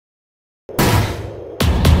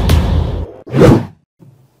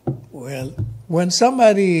Well, when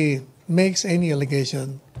somebody makes any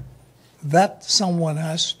allegation, that someone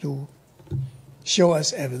has to show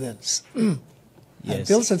us evidence. Yes.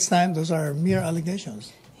 Until such time, those are mere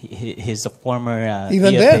allegations. He's a former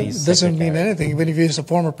Even DFA then, it doesn't mean secretary. anything. Even if he's a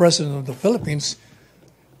former president of the Philippines,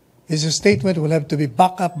 his statement will have to be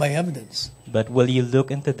backed up by evidence. But will you look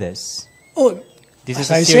into this? Oh, This as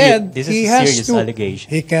is a I serious, said, this he is a has serious to. allegation.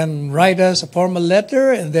 He can write us a formal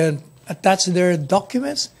letter and then attach their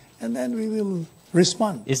documents, and then we will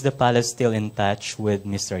respond. Is the palace still in touch with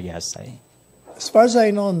Mr. Yasay? As far as I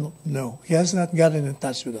know, no. He has not gotten in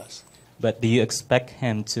touch with us. But do you expect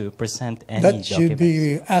him to present any That should documents?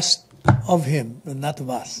 be asked of him, and not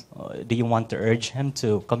of us. Do you want to urge him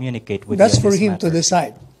to communicate with That's you on for this him matter? to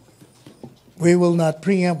decide. We will not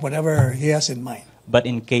preempt whatever he has in mind. But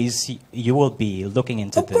in case you will be looking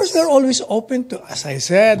into Of course, this, they're always open to, as I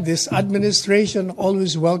said, this administration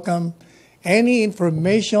always welcome any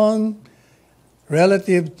information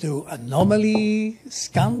relative to anomaly,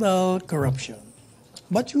 scandal, corruption.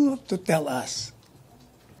 But you have to tell us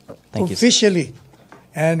thank you, sir. officially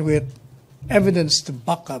and with evidence to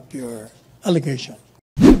back up your allegation.